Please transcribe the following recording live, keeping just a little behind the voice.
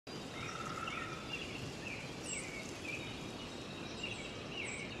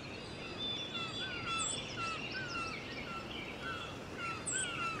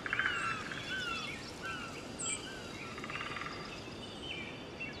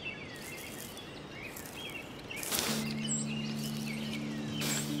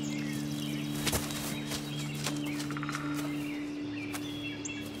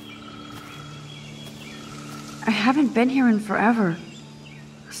haven't been here in forever.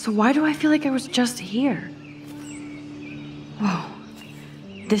 So why do I feel like I was just here? Whoa.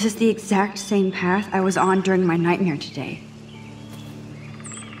 This is the exact same path I was on during my nightmare today.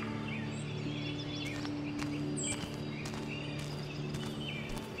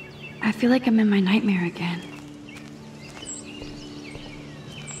 I feel like I'm in my nightmare again.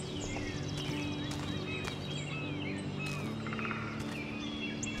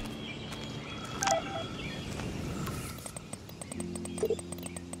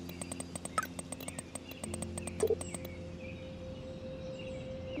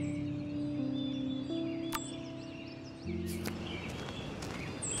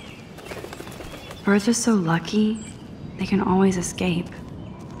 Birds are so lucky, they can always escape.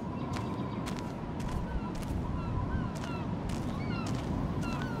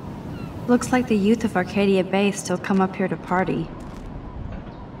 Looks like the youth of Arcadia Bay still come up here to party.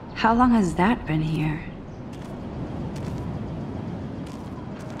 How long has that been here?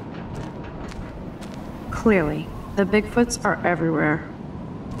 Clearly, the Bigfoots are everywhere.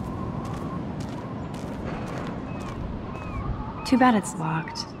 Too bad it's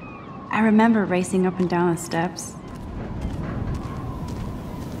locked. I remember racing up and down the steps.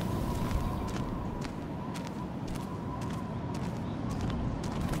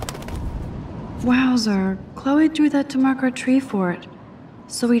 Wowzer, Chloe drew that to mark our tree fort,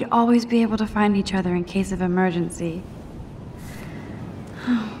 so we'd always be able to find each other in case of emergency.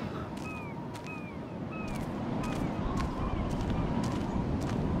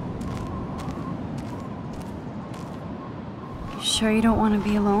 You sure you don't want to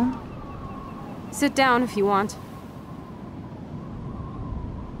be alone? Sit down if you want.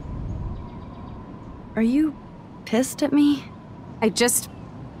 Are you pissed at me? I just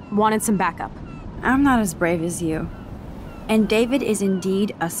wanted some backup. I'm not as brave as you. And David is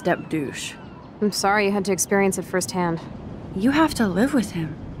indeed a step douche. I'm sorry you had to experience it firsthand. You have to live with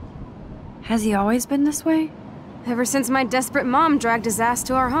him. Has he always been this way? Ever since my desperate mom dragged his ass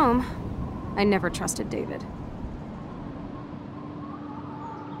to our home, I never trusted David.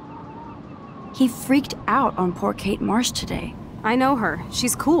 He freaked out on poor Kate Marsh today. I know her.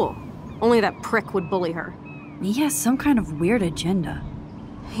 She's cool. Only that prick would bully her. He has some kind of weird agenda.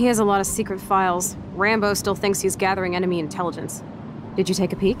 He has a lot of secret files. Rambo still thinks he's gathering enemy intelligence. Did you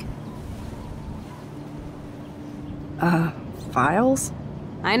take a peek? Files?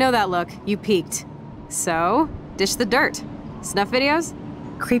 I know that look. You peeked. So, dish the dirt. Snuff videos?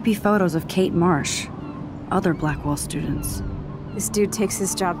 Creepy photos of Kate Marsh. Other Blackwell students. This dude takes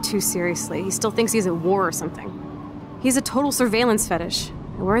his job too seriously. He still thinks he's at war or something. He's a total surveillance fetish.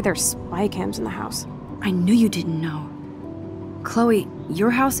 Where are there spy cams in the house? I knew you didn't know. Chloe, your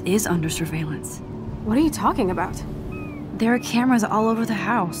house is under surveillance. What are you talking about? There are cameras all over the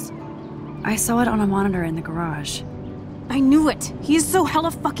house. I saw it on a monitor in the garage. I knew it! He is so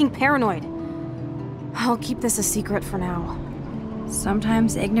hella fucking paranoid. I'll keep this a secret for now.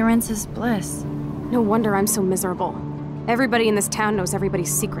 Sometimes ignorance is bliss. No wonder I'm so miserable. Everybody in this town knows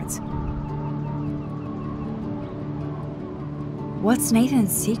everybody's secrets. What's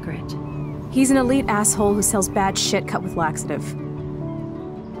Nathan's secret? He's an elite asshole who sells bad shit cut with laxative.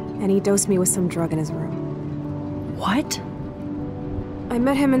 And he dosed me with some drug in his room. What? I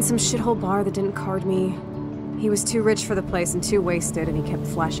met him in some shithole bar that didn't card me. He was too rich for the place and too wasted, and he kept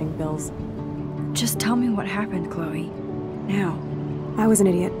flashing bills. Just tell me what happened, Chloe. Now. I was an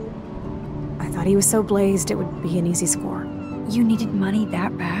idiot. I thought he was so blazed it would be an easy score. You needed money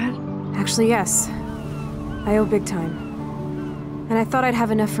that bad? Actually, yes. I owe big time. And I thought I'd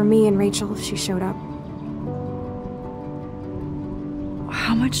have enough for me and Rachel if she showed up.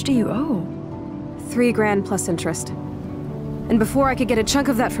 How much do you owe? $3 grand plus interest. And before I could get a chunk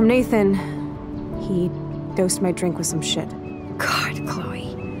of that from Nathan, he dosed my drink with some shit. God,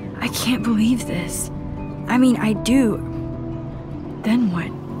 Chloe. I can't believe this. I mean, I do. Then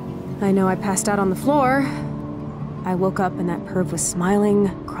what? I know I passed out on the floor. I woke up and that perv was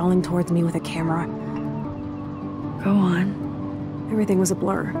smiling, crawling towards me with a camera. Go on. Everything was a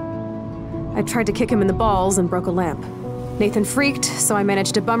blur. I tried to kick him in the balls and broke a lamp. Nathan freaked, so I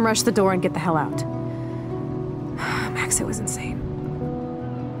managed to bum rush the door and get the hell out. Max, it was insane.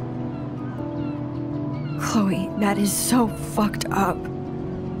 Chloe, that is so fucked up.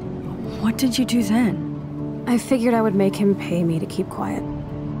 What did you do then? I figured I would make him pay me to keep quiet.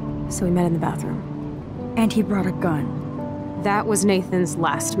 So we met in the bathroom. And he brought a gun. That was Nathan's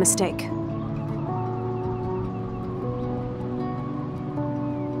last mistake.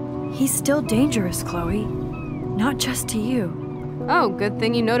 He's still dangerous, Chloe. Not just to you. Oh, good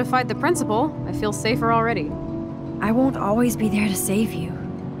thing you notified the principal. I feel safer already. I won't always be there to save you.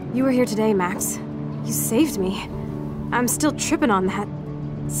 You were here today, Max. You saved me. I'm still tripping on that.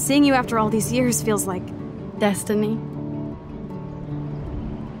 Seeing you after all these years feels like... Destiny.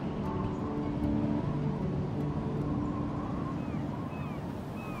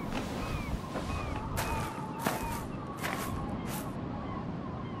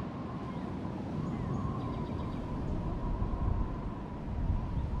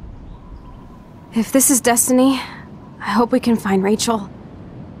 If this is destiny, I hope we can find Rachel.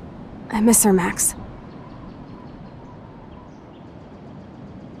 I miss her, Max.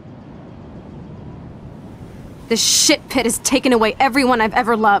 This shit pit has taken away everyone I've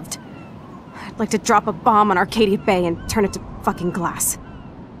ever loved. I'd like to drop a bomb on Arcadia Bay and turn it to fucking glass.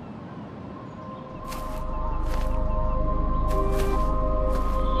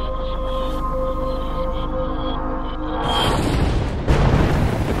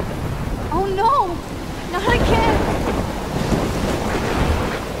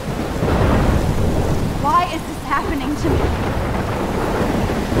 Happening to me?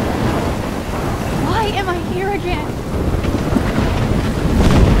 Why am I here again?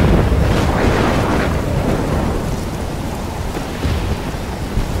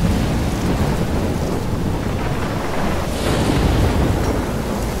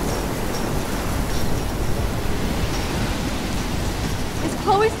 Is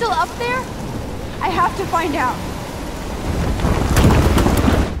Chloe still up there? I have to find out.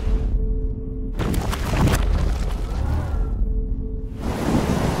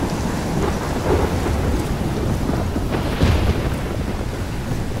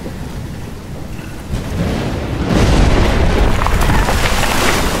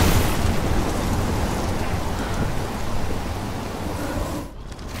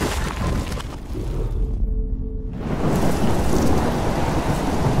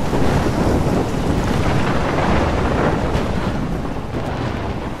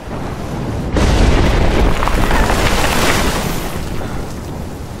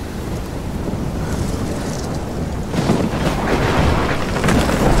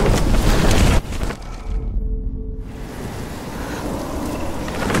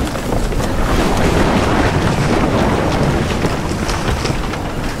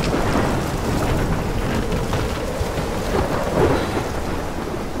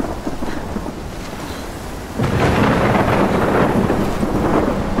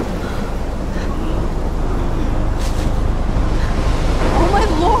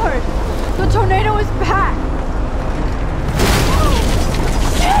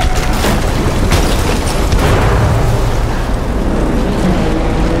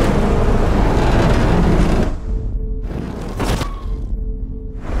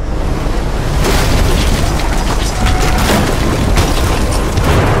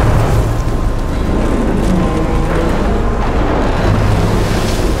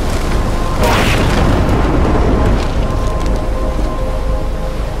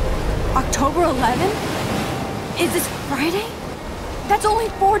 October 11th? Is this Friday? That's only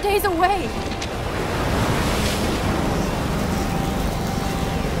 4 days away!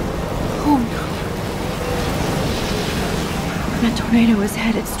 Oh no. That tornado is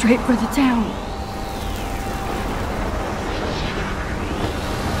headed straight for the town.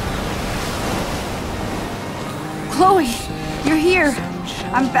 Chloe! You're here!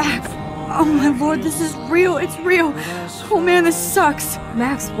 I'm back! Oh my lord, this is real! It's real! Oh man, this sucks!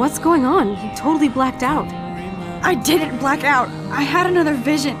 Max, what's going on? You totally blacked out. I didn't black out. I had another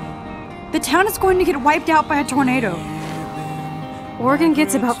vision. The town is going to get wiped out by a tornado. Oregon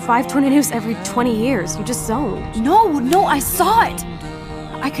gets about 5 tornadoes every 20 years. You just zoned. No, I saw it!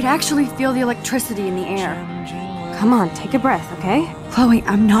 I could actually feel the electricity in the air. Come on, take a breath, okay? Chloe,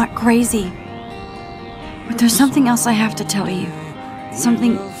 I'm not crazy. But there's something else I have to tell you.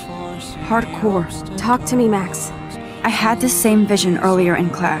 Something hardcore. Talk to me, Max. I had this same vision earlier in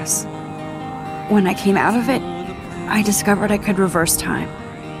class. When I came out of it, I discovered I could reverse time.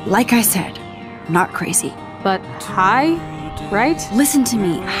 Like I said, not crazy. But high, right? Listen to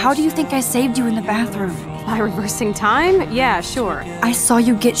me. How do you think I saved you in the bathroom? By reversing time? Yeah, sure. I saw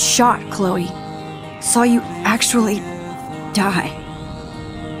you get shot, Chloe. Saw you actually die.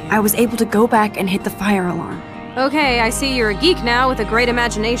 I was able to go back and hit the fire alarm. Okay, I see you're a geek now with a great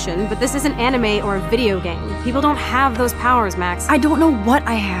imagination, but this isn't anime or a video game. People don't have those powers, Max. I don't know what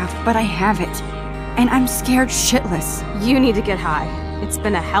I have, but I have it. And I'm scared shitless. You need to get high. It's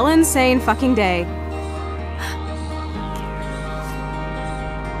been a hell insane fucking day.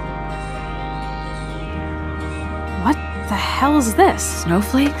 What the hell is this?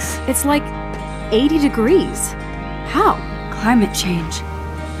 Snowflakes? It's like 80 degrees. How? Climate change.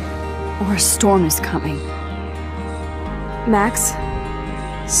 Or a storm is coming. Max,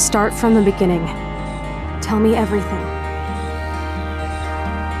 start from the beginning. Tell me everything.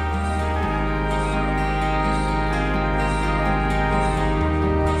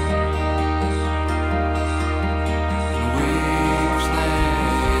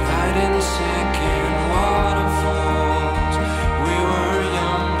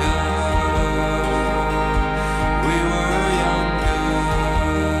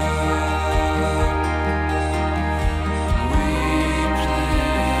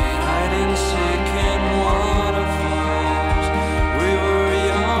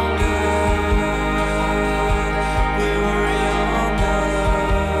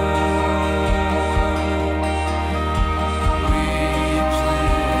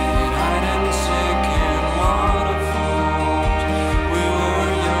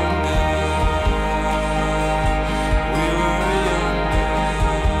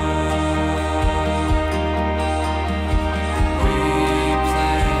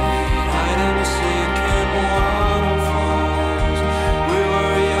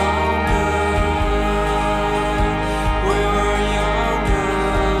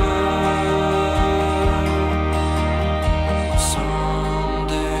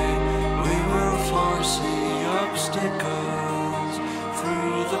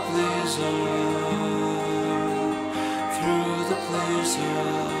 blizzard, through the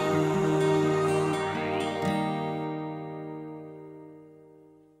blizzard.